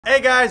Hey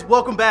guys,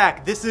 welcome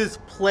back. This is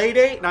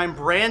Playdate and I'm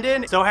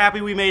Brandon. So happy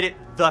we made it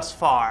thus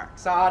far.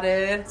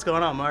 Excited. What's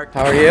going on, Mark?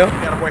 How are you? We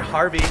got our boy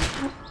Harvey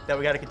that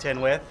we got to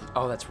contend with.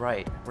 Oh, that's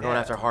right. We're going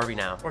after Harvey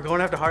now. We're going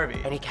after Harvey.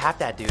 And he capped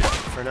that dude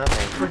for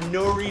nothing. For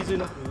no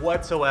reason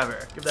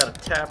whatsoever. Give that a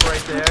tap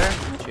right there.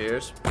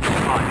 Cheers. Oh,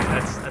 dude,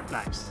 that's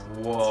nice.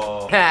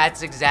 Whoa.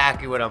 That's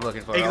exactly what I'm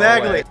looking for.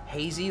 Exactly.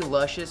 Hazy,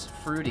 luscious,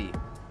 fruity.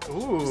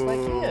 Ooh. Just like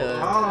you.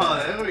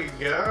 Oh, there we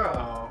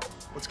go.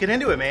 Let's get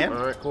into it, man.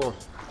 All right, cool.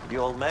 The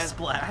old man?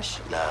 Splash.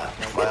 Nah,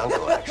 my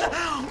uncle actually.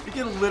 We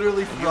can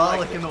literally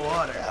frolic in the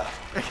water. Yeah.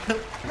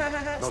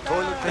 No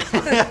toilet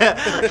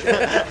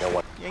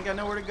paper. You ain't got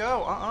nowhere to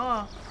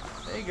go.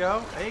 There you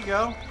go. There you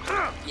go.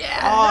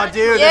 Yeah. Oh,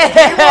 dude. Yeah,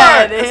 That's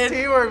teamwork. dude. That's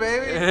teamwork,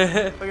 baby.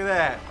 Look at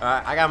that. All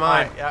right, I got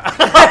mine.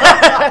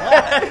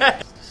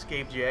 Yeah.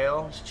 Escape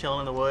jail. Just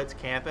chilling in the woods,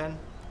 camping.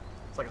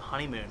 It's like a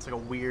honeymoon. It's like a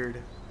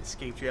weird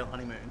escape jail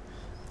honeymoon.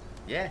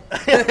 Yeah.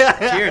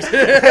 Cheers.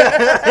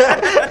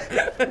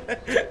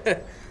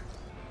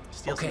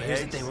 Okay, here's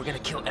the thing. We're gonna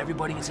kill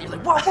everybody and say, you're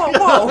like, whoa, whoa,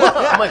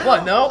 whoa. I'm like,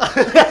 what? No?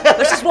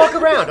 Let's just walk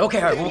around.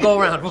 Okay, all right, we'll go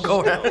around. We'll go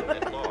around.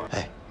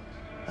 Hey,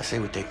 I say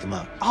we take them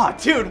out. Oh,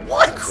 dude,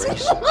 what?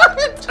 Crazy. What?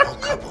 It's no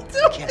couple.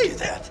 You can't do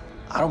that.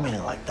 I don't mean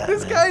it like that,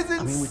 This man. guy's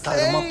I mean, we tie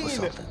them up with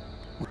insane. something.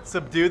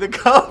 Subdue the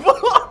couple.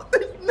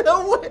 There's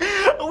no way.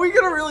 Are we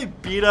gonna really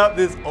beat up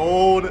this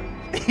old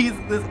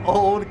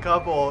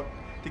couple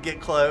to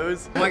get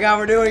clothes? Oh my god,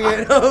 we're doing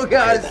it. Oh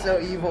god, it's so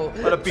evil.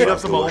 Gotta beat up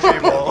some old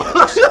people.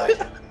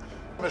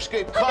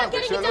 Escaped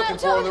convicts they're looking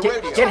for on the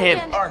radio. Get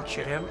him. Aren't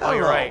you? Oh,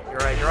 you're right. You're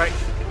right. You're right.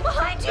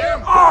 Behind you!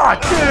 Oh,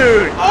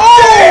 dude!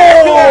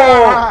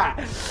 Oh!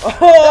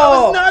 That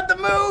was not the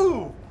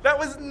move! That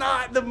was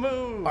not the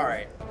move!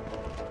 Alright.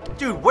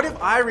 Dude, what if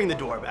I ring the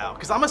doorbell?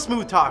 Because I'm a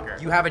smooth talker.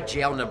 You have a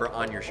jail number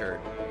on your shirt.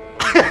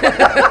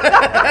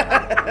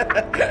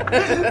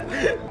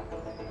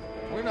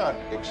 We're not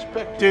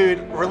expecting.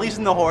 Dude,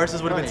 releasing the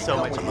horses would have been so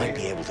much I might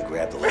be easier. able to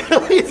grab the lady.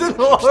 Releasing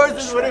the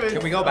horses would have been...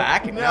 Can we go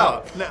back?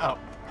 No. No.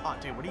 Oh,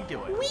 dude, what are you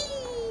doing?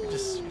 You're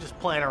just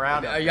playing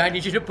around. I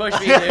need you to push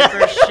me, dude,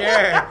 for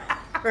sure.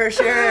 For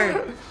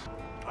sure.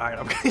 Alright,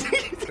 I'm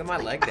Look at my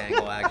leg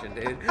dangle action,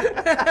 dude. Dude,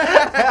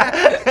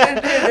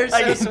 they're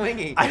so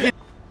swingy.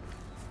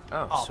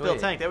 Oh, sweet. fill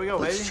tank. There we go,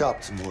 baby. Let's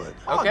chop some wood.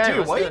 Oh, Okay, dude,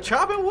 let's why do are you it.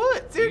 chopping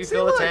wood? Dude, You see,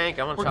 fill the look. tank,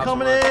 I'm gonna We're chop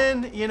coming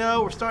some in, you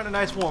know, we're starting a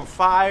nice warm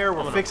fire.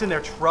 We're fixing their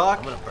truck.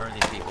 I'm gonna burn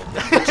these people.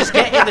 Just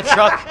get in the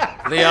truck,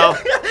 Leo.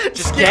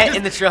 Just get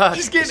in the truck.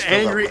 Just getting fill up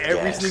angry with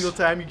every gas. single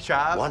time you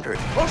chop. Wondering.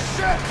 Oh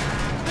shit!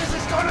 This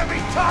is gonna be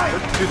tight!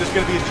 Dude, there's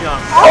gonna be a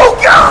jump. Oh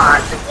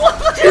god!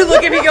 What? Dude,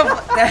 look at me go.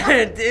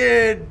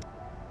 Dude.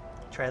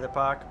 Trailer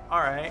park.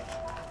 Alright.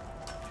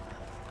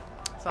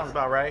 Sounds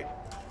about right.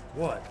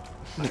 What?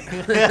 I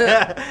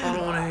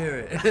don't want to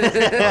hear it.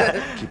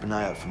 Keep an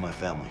eye out for my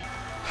family.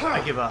 I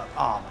give up.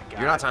 Oh my god.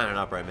 You're not tying it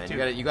up right, man. You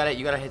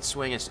gotta hit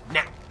swing and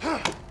now.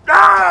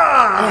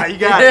 Ah! You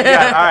got it.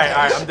 Alright,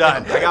 I'm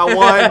done. I got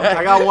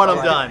one,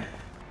 I'm done.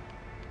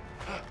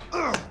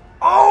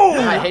 Oh!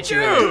 I hit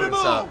you in it. Dude.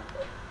 What's up?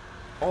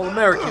 All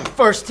American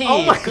first team.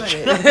 Oh my god.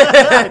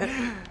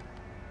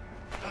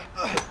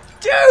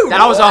 Dude!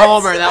 That was a what?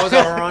 homer. That was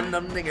a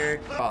random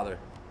nigger. Father.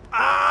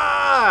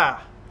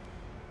 Ah!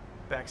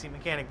 Backseat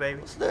mechanic, baby.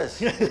 What's this?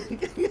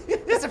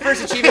 That's the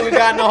first achievement we've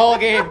got in the whole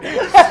game. We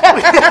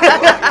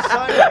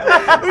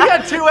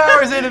got 2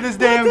 hours into this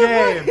damn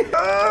game.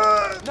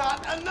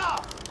 Not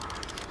enough!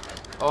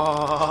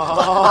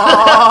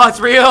 Oh, it's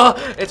real.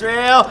 It's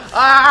real.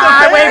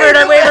 Ah, I wavered.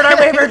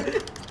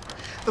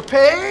 The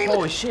pain?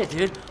 Holy shit,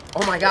 dude.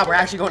 Oh my god, we're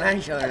actually going at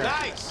each other now.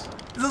 Nice!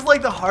 This is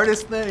like the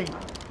hardest thing.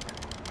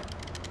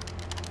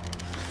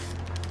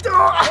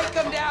 Take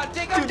them down!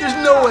 Take them Dude,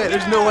 down!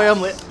 there's no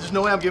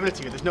way I'm giving it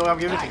to you. There's no way I'm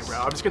giving it to you,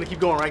 bro. I'm just gonna keep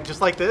going right, just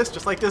like this,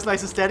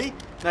 nice and steady,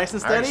 nice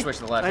and I already steady, switched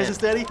to the left nice and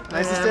hand. steady,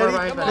 nice and Yeah, steady,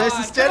 right, come nice on,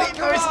 and steady,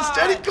 come on, nice and come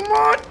steady. on.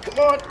 Come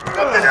on,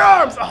 up in your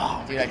arms.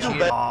 Oh, Dude, I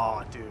cheated.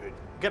 oh, dude, we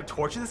gotta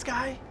torture this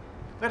guy.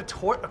 We got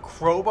a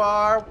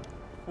crowbar.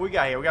 What we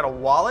got here? We got a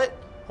wallet.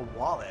 A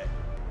wallet.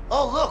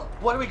 Oh, look.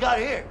 What do we got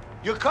here?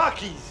 Your car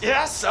keys.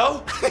 Yeah,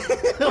 so?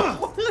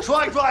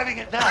 Try driving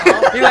it now,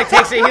 huh? He like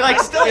takes it. He like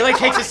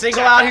takes a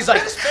single out. He's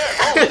like,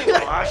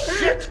 Ah,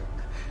 shit.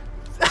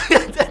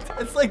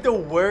 It's like the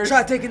worst.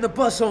 try taking the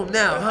bus home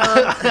now,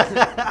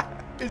 huh?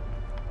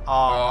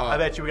 Oh, I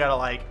bet you we got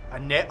a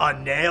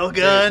nail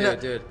gun.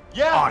 Dude.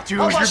 Yeah. Oh, dude,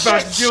 How you're about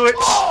about shit? to do it.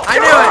 I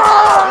knew it.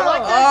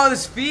 Oh,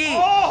 this feet.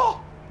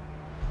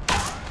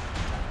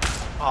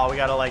 Oh, we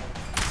gotta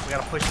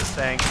push this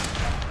thing.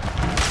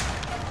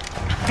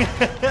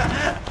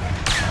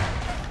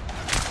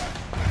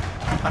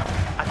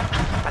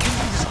 I think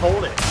you just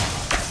hold it.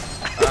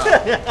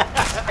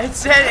 It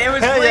said it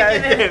was blinking. Yeah,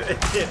 it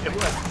did.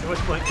 It was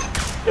blinking.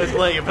 It was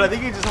blinking, but I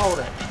think you just hold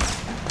it.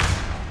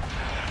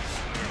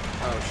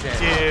 Oh shit.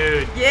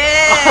 Dude.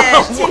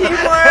 Yeah,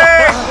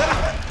 teamwork.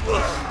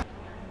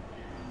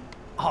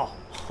 Oh.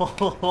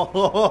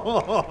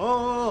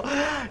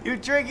 You're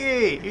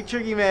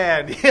tricky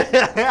man.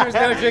 There's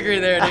no trickery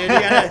there, dude.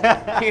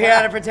 You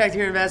gotta protect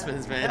your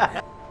investments,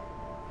 man.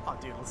 Oh,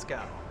 dude, let's go.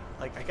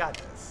 Like, I got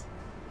this.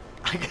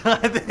 I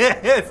got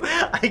this.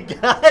 I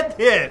got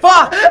this.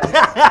 Fuck!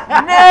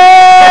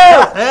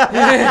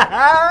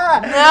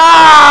 No!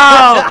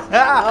 No!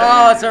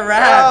 Oh, it's a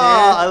wrap,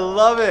 Oh, I dude.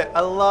 love it. I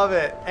love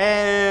it.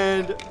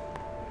 And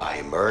I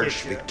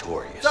emerged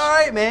victorious. it's all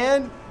right,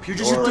 man. You're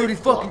just a dirty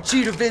fucking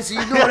cheater, Vince. You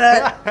know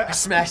that. I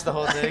smashed the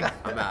whole thing.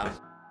 I'm out.